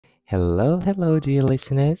Hello, dear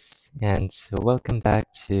listeners, and welcome back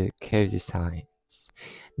to COSYscience,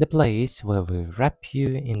 the place where we wrap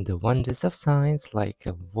you in the wonders of science like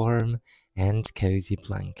a warm and cozy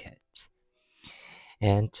blanket.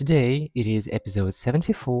 And today it is episode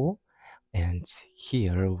 74, and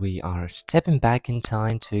here we are stepping back in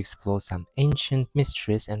time to explore some ancient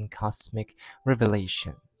mysteries and cosmic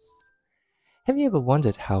revelations. Have you ever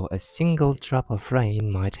wondered how a single drop of rain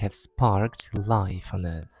might have sparked life on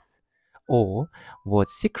Earth? Or what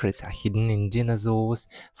secrets are hidden in dinosaurs'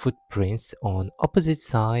 footprints on opposite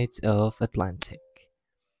sides of Atlantic?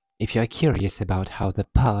 If you are curious about how the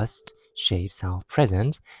past shapes our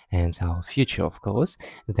present and our future, of course,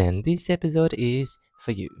 then this episode is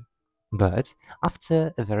for you. But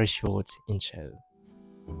after a very short intro.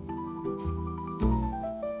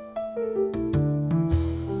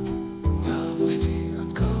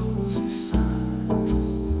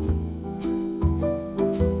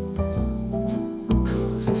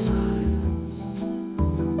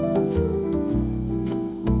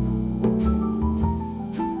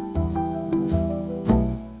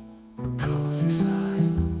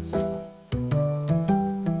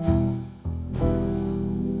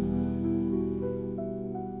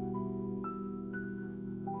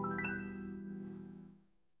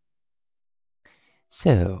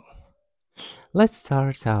 So, let's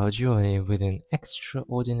start our journey with an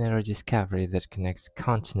extraordinary discovery that connects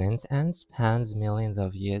continents and spans millions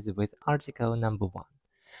of years with article number 1,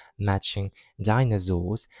 matching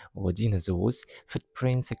dinosaurs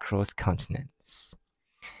footprints across continents.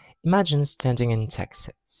 Imagine standing in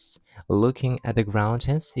Texas, looking at the ground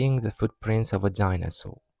and seeing the footprints of a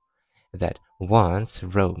dinosaur that once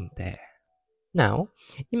roamed there. Now,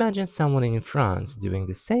 imagine someone in France doing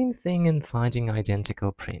the same thing and finding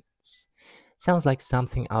identical prints. Sounds like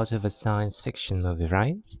something out of a science fiction movie,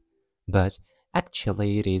 right? But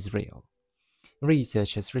actually, it is real.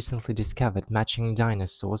 Researchers recently discovered matching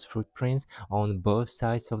dinosaurs' footprints on both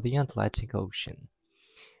sides of the Atlantic Ocean.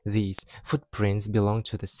 These footprints belong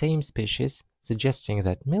to the same species, suggesting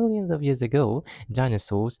that millions of years ago,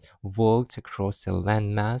 dinosaurs walked across a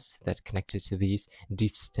landmass that connected to these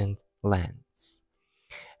distant lands.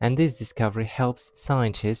 And this discovery helps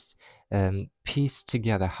scientists piece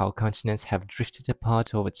together how continents have drifted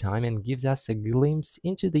apart over time and gives us a glimpse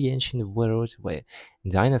into the ancient world where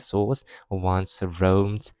dinosaurs once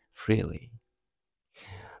roamed freely.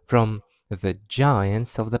 From the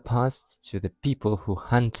giants of the past to the people who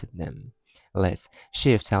hunted them, let's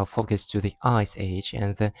shift our focus to the Ice Age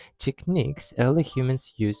and the techniques early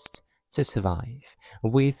humans used to survive,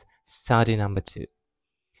 with study number 2.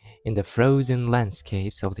 In the frozen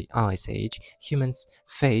landscapes of the Ice Age, humans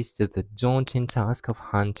faced the daunting task of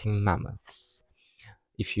hunting mammoths.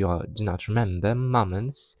 If you do not remember,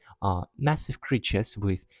 mammoths are massive creatures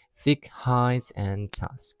with thick hides and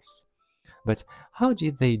tusks. But how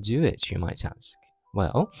did they do it, you might ask?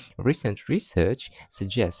 Well, recent research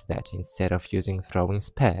suggests that instead of using throwing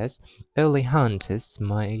spears, early hunters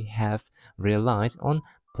may have relied on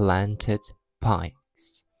planted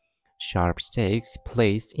pikes, sharp stakes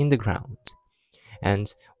placed in the ground.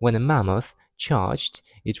 And when a mammoth charged,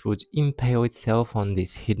 it would impale itself on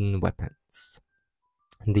these hidden weapons.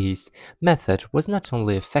 This method was not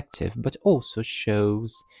only effective but also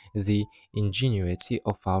shows the ingenuity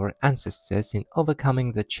of our ancestors in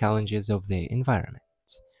overcoming the challenges of their environment.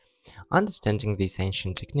 Understanding these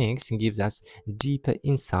ancient techniques gives us deeper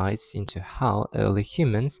insights into how early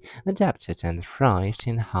humans adapted and thrived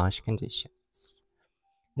in harsh conditions.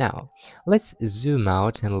 Now, let's zoom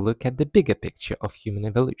out and look at the bigger picture of human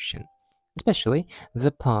evolution, especially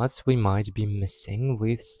the parts we might be missing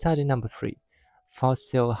with study number 3,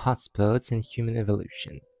 fossil hotspots in human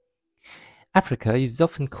evolution. Africa is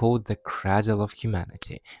often called the cradle of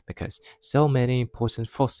humanity because so many important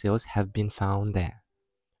fossils have been found there.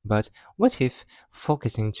 But what if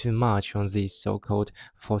focusing too much on these so-called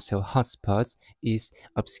fossil hotspots is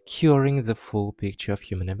obscuring the full picture of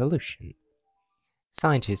human evolution?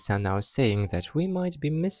 Scientists are now saying that we might be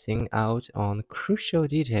missing out on crucial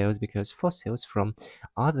details because fossils from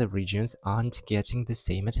other regions aren't getting the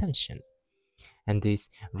same attention. And this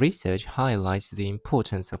research highlights the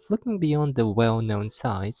importance of looking beyond the well-known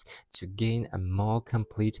sites to gain a more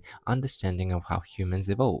complete understanding of how humans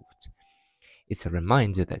evolved. It's a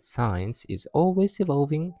reminder that science is always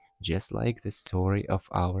evolving, just like the story of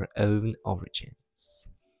our own origins.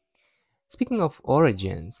 Speaking of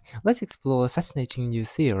origins, let's explore a fascinating new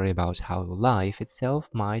theory about how life itself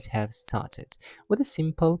might have started with a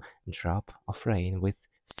simple drop of rain with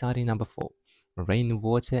study number 4,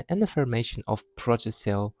 rainwater and the formation of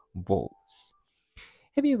protocell walls.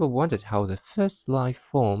 Have you ever wondered how the first life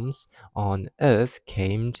forms on Earth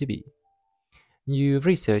came to be? New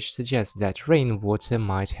research suggests that rainwater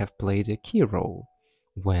might have played a key role.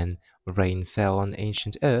 When rain fell on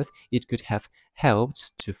ancient Earth, it could have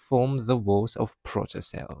helped to form the walls of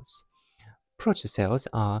protocells. Protocells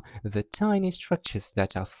are the tiny structures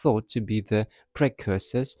that are thought to be the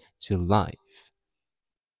precursors to life.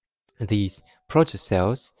 These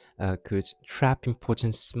protocells could trap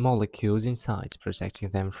important molecules inside, protecting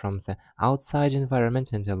them from the outside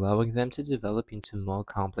environment and allowing them to develop into more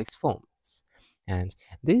complex forms. And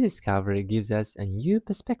this discovery gives us a new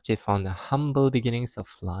perspective on the humble beginnings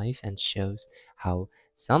of life and shows how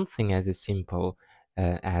something as simple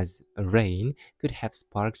as rain could have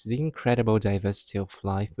sparked the incredible diversity of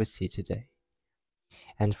life we see today.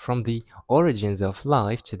 And from the origins of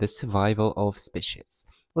life to the survival of species,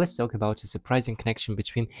 let's talk about a surprising connection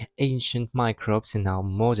between ancient microbes and our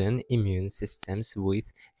modern immune systems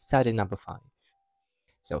with study number 5.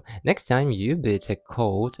 So, next time you beat a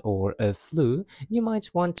cold or a flu, you might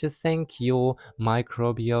want to thank your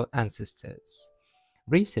microbial ancestors.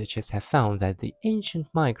 Researchers have found that the ancient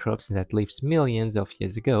microbes that lived millions of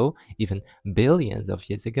years ago, even billions of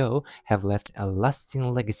years ago, have left a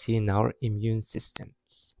lasting legacy in our immune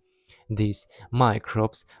systems. These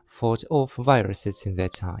microbes fought off viruses in their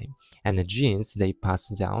time, and the genes they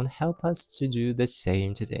passed down help us to do the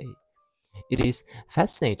same today. It is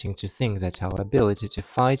fascinating to think that our ability to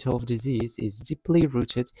fight off disease is deeply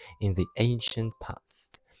rooted in the ancient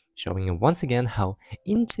past, showing once again how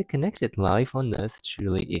interconnected life on Earth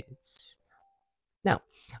truly is. Now,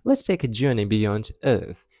 let's take a journey beyond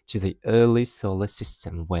Earth to the early solar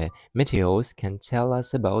system, where meteors can tell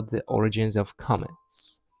us about the origins of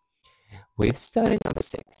comets. With study number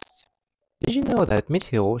 6. Did you know that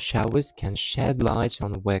meteor showers can shed light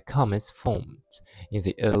on where comets formed in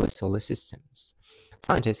the early solar systems?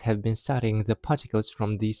 Scientists have been studying the particles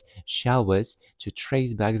from these showers to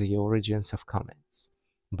trace back the origins of comets.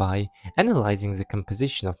 By analyzing the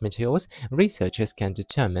composition of meteors, researchers can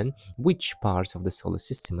determine which parts of the solar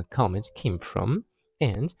system a comet came from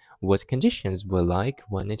and what conditions were like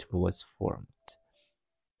when it was formed.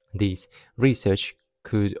 These research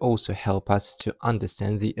could also help us to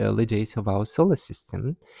understand the early days of our solar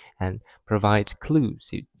system and provide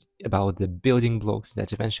clues about the building blocks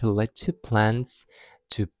that eventually led to plants,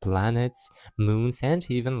 to planets, moons, and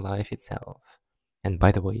even life itself. And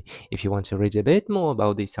by the way, if you want to read a bit more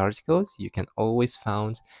about these articles, you can always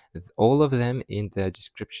find all of them in the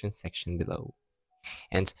description section below.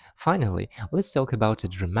 And finally, let's talk about a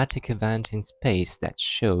dramatic event in space that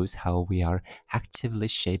shows how we are actively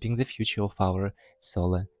shaping the future of our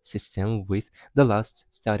solar system with the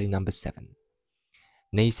last study number 7.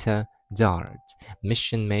 NASA DART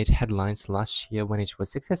mission made headlines last year when it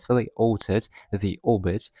was successfully altered the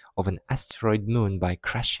orbit of an asteroid moon by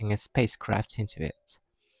crashing a spacecraft into it.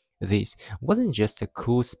 This wasn't just a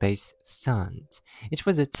cool space stunt, it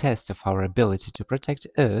was a test of our ability to protect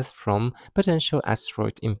Earth from potential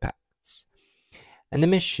asteroid impacts. And the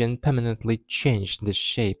mission permanently changed the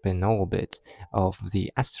shape and orbit of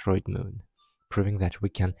the asteroid moon, proving that we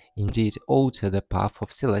can indeed alter the path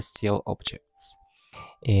of celestial objects.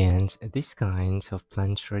 And this kind of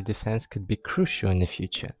planetary defense could be crucial in the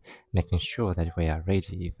future, making sure that we are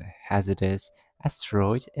ready if a hazardous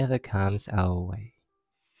asteroid ever comes our way.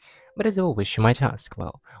 But as always, you might ask,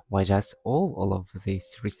 well, why does all of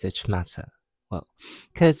this research matter? Well,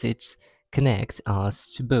 because it connects us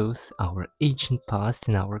to both our ancient past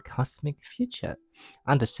and our cosmic future.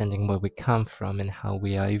 Understanding where we come from and how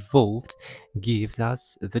we are evolved gives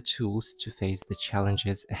us the tools to face the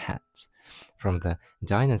challenges ahead. From the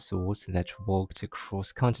dinosaurs that walked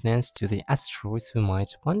across continents to the asteroids who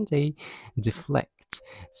might one day deflect,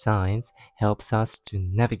 science helps us to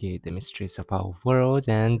navigate the mysteries of our world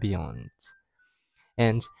and beyond.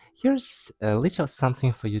 And here's a little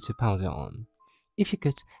something for you to ponder on. If you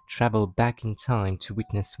could travel back in time to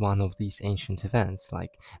witness one of these ancient events,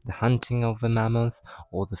 like the hunting of a mammoth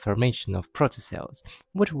or the formation of protocells,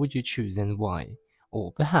 what would you choose and why?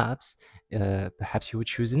 Or perhaps you would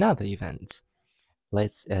choose another event.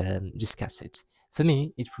 Let's discuss it. For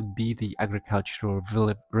me, it would be the agricultural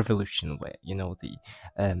revolution, where the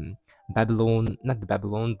Babylon, not the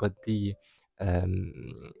Babylon, but um,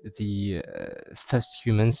 the first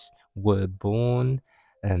humans were born,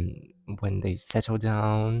 um, when they settled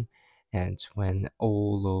down, and when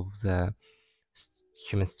all of the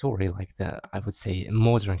human story, like the I would say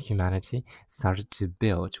modern humanity, started to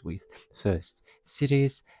build with first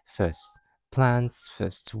cities, first plans,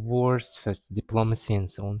 first wars, first diplomacy, and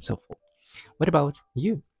so on and so forth. What about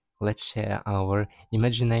you? let's share our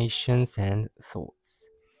imaginations and thoughts.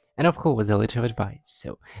 And of course, a little advice.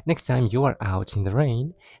 So, next time you are out in the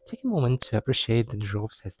rain, take a moment to appreciate the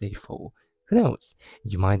drops as they fall. Who knows?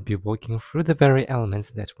 You might be walking through the very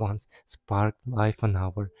elements that once sparked life on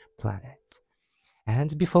our planet.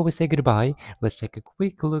 And before we say goodbye, let's take a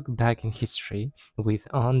quick look back in history with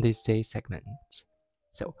On This Day segment.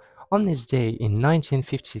 So, on this day in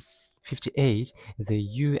 1958,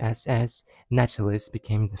 the USS Nautilus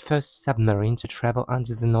became the first submarine to travel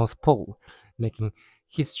under the North Pole, making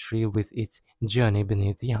history with its journey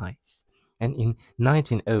beneath the ice. And in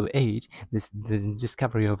 1908, the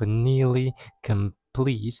discovery of a nearly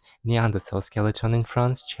complete Neanderthal skeleton in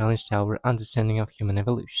France challenged our understanding of human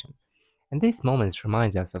evolution. And these moments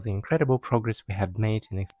remind us of the incredible progress we have made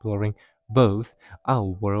in exploring both our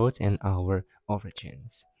world and our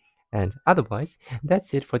origins. And otherwise,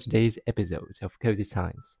 that's it for today's episode of Cozy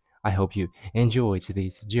Science. I hope you enjoyed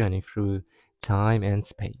this journey through time and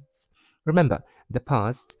space. Remember, the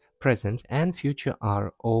past, present, and future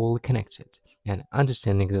are all connected, and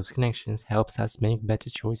understanding those connections helps us make better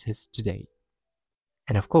choices today.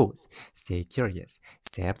 And of course, stay curious,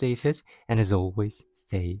 stay updated, and as always,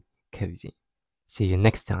 stay cozy. See you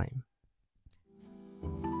next time.